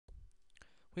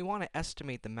We want to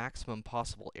estimate the maximum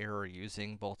possible error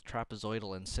using both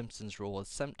trapezoidal and Simpson's rule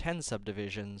with 10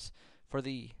 subdivisions for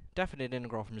the definite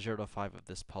integral from 0 to 5 of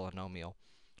this polynomial.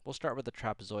 We'll start with the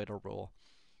trapezoidal rule.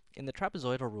 In the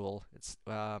trapezoidal rule,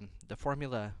 the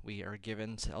formula we are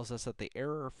given tells us that the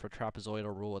error for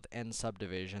trapezoidal rule with n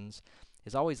subdivisions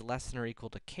is always less than or equal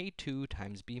to k2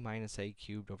 times b minus a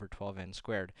cubed over 12n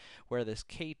squared, where this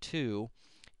k2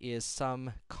 is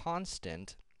some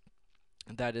constant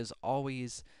that is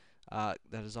always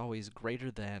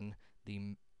greater than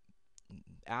the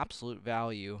absolute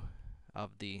value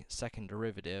of the second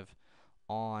derivative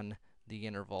on the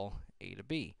interval a to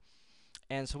b.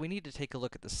 And so we need to take a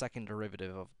look at the second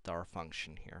derivative of our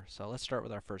function here. So let's start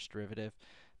with our first derivative.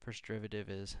 First derivative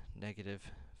is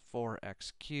negative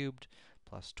 4x cubed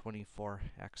plus 24x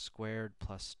squared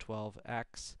plus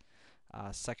 12x.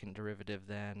 Second derivative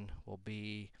then will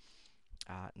be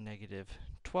negative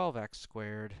 12x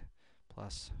squared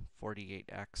plus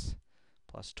 48x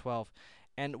plus 12.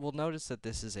 And we'll notice that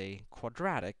this is a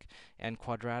quadratic, and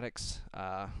quadratics,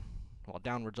 well,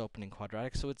 downwards opening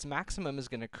quadratic, so its maximum is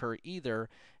going to occur either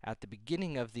at the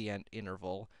beginning of the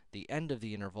interval, the end of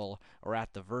the interval, or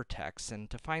at the vertex. And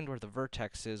to find where the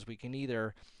vertex is, we can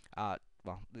either,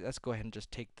 well, let's go ahead and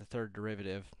just take the third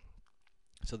derivative.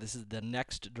 So this is the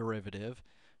next derivative,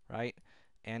 right?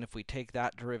 And if we take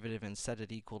that derivative and set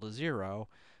it equal to 0,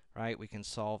 right, we can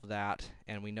solve that,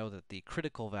 and we know that the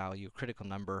critical value, critical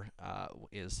number,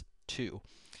 is 2.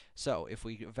 So if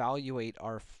we evaluate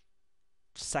our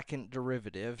second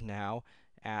derivative now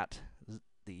at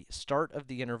the start of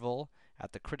the interval,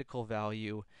 at the critical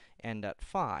value, and at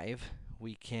 5,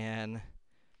 we can,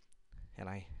 and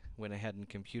I went ahead and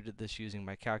computed this using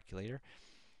my calculator,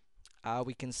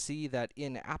 we can see that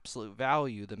in absolute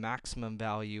value, the maximum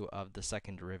value of the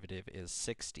second derivative is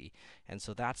 60. And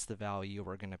so that's the value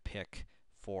we're going to pick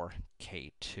for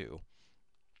k2.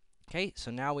 Okay, so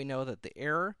now we know that the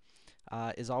error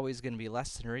is always going to be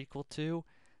less than or equal to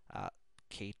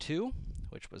k2,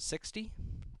 which was 60,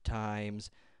 times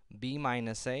b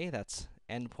minus a, that's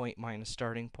endpoint minus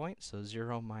starting point, so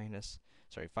 5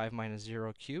 minus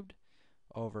 0 cubed,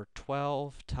 over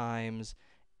 12 times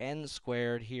n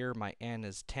squared. Here my n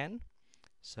is 10,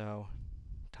 so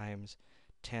times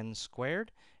 10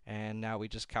 squared, and now we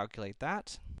just calculate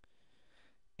that,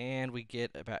 and we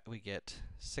get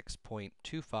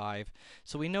 6.25.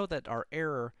 So we know that our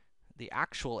error, the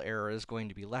actual error, is going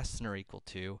to be less than or equal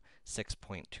to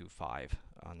 6.25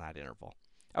 on that interval.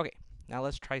 Okay, now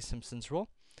let's try Simpson's rule.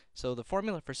 So the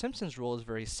formula for Simpson's rule is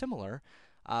very similar.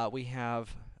 We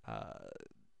have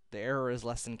the error is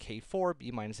less than k4,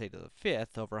 b minus a to the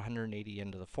fifth, over 180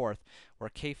 n to the fourth, where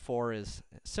k4 is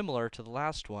similar to the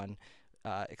last one,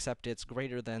 except it's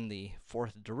greater than the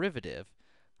fourth derivative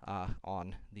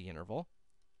on the interval.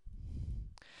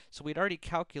 So we'd already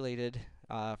calculated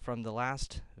from the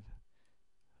last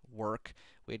work,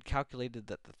 we had calculated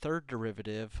that the third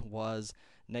derivative was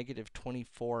negative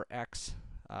 24x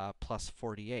plus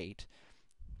 48.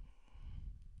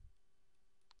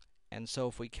 And so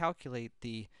if we calculate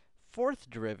the fourth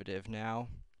derivative now,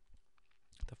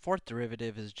 the fourth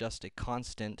derivative is just a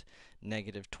constant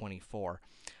negative 24.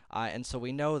 And so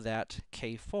we know that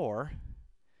k4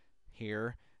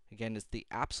 here, again, is the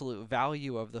absolute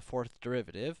value of the fourth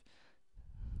derivative,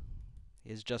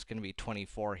 is just going to be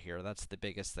 24 here. That's the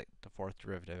biggest that the fourth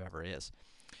derivative ever is.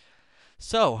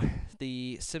 So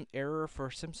the error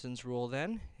for Simpson's rule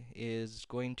then is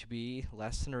going to be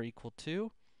less than or equal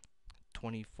to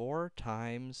 24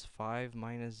 times 5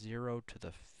 minus 0 to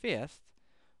the fifth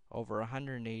over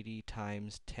 180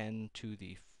 times 10 to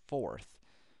the fourth,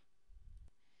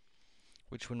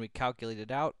 which when we calculate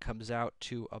it out comes out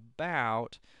to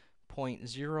about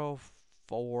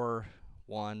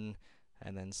 0.041,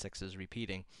 and then 6 is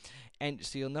repeating. And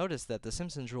so you'll notice that the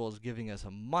Simpson's rule is giving us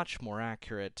a much more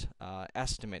accurate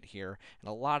estimate here, and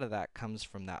a lot of that comes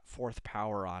from that fourth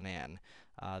power on n.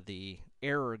 The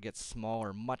error gets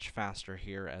smaller much faster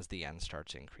here as the n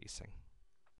starts increasing.